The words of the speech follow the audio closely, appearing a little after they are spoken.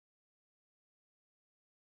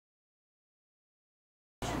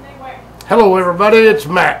Hello everybody, it's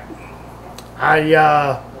Matt. I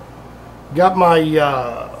got my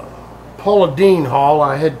Paula Deen haul.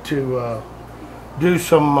 I had to do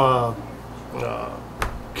some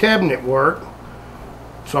cabinet work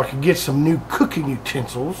so I could get some new cooking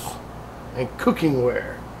utensils and cooking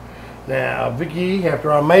ware. Now Vicky,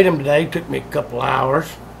 after I made them today, took me a couple hours,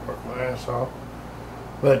 worked my ass off,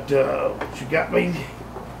 but she got me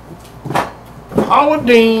Paula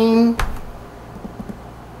Deen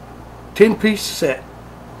 10-piece set,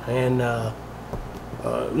 and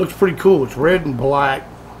it looks pretty cool. It's red and black.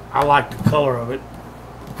 I like the color of it.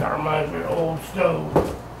 Kind of reminds me of an old stove.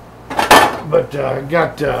 But I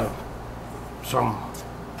got some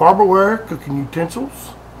Farberware cooking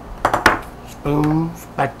utensils, spoon,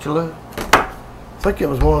 spatula. I think it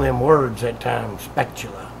was one of them words that time,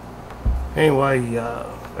 spatula. Anyway,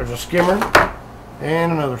 there's a skimmer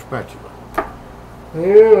and another spatula.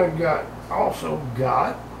 And I also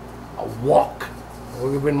got a wok.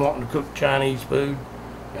 We've been wanting to cook Chinese food,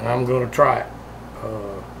 and I'm going to try it.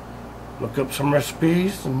 Look up some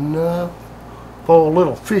recipes and throw a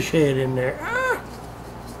little fish head in there.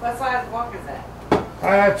 What size wok is that?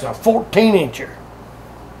 That's a 14-incher.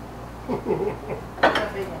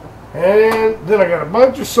 And then I got a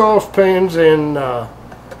bunch of saucepans, and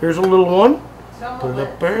here's a little one. Put it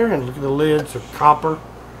up there, and look at the lids. They're copper,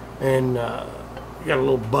 and you got a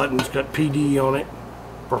little button. It's got PD on it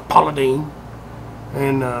for Paula Deen,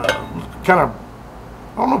 and kind of,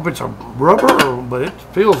 I don't know if it's a rubber, but it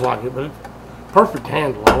feels like it, but it's perfect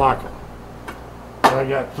handle. I like it. I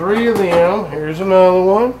got 3 of them. Here's another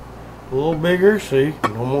one, a little bigger. See,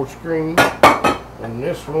 no more screen. And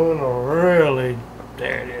this one, really,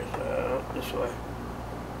 there it is, this way.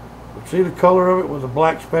 But see the color of it with the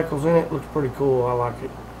black speckles in it? Looks pretty cool. I like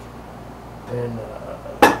it. And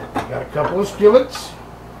got a couple of skillets.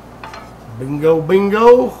 Bingo,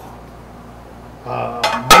 bingo.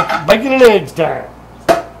 Bacon and eggs time.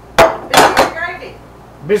 Biscuits and gravy.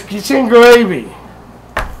 Biscuits and gravy.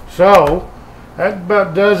 So, that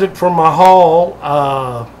about does it for my haul.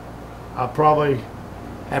 I'll probably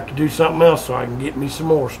have to do something else so I can get me some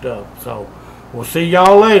more stuff. So, we'll see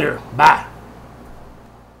y'all later. Bye.